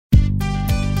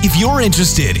If you're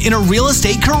interested in a real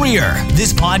estate career,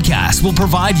 this podcast will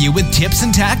provide you with tips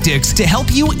and tactics to help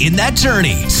you in that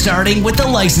journey, starting with the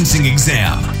licensing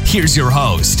exam. Here's your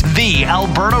host, the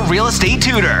Alberta Real Estate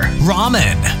Tutor,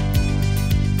 Raman.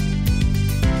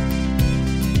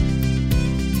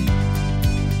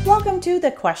 Welcome to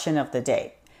the question of the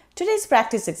day. Today's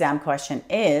practice exam question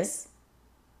is,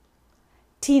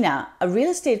 Tina, a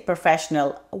real estate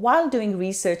professional, while doing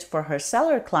research for her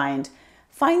seller client,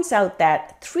 finds out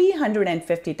that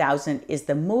 $350,000 is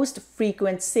the most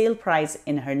frequent sale price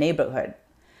in her neighborhood.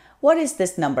 What is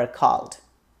this number called?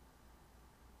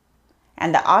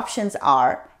 And the options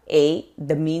are A,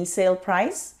 the mean sale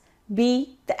price,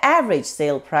 B, the average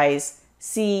sale price,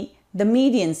 C, the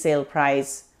median sale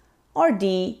price, or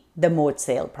D, the mode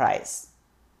sale price.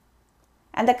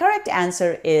 And the correct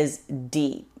answer is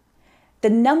D. The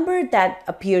number that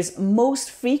appears most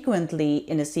frequently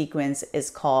in a sequence is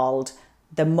called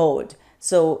the mode.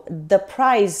 So the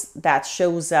price that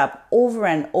shows up over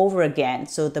and over again,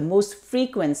 so the most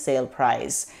frequent sale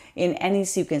price in any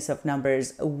sequence of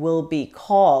numbers will be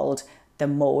called the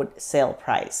mode sale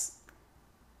price.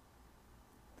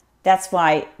 That's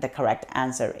why the correct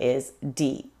answer is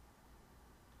D.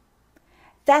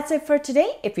 That's it for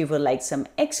today. If you would like some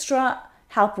extra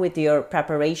help with your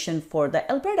preparation for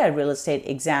the Alberta real estate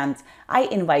exams, I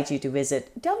invite you to visit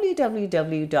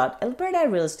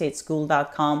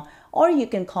www.albertarealestateschool.com, or you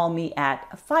can call me at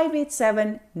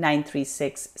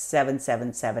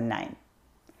 587-936-7779.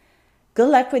 Good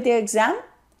luck with your exam,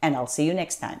 and I'll see you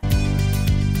next time.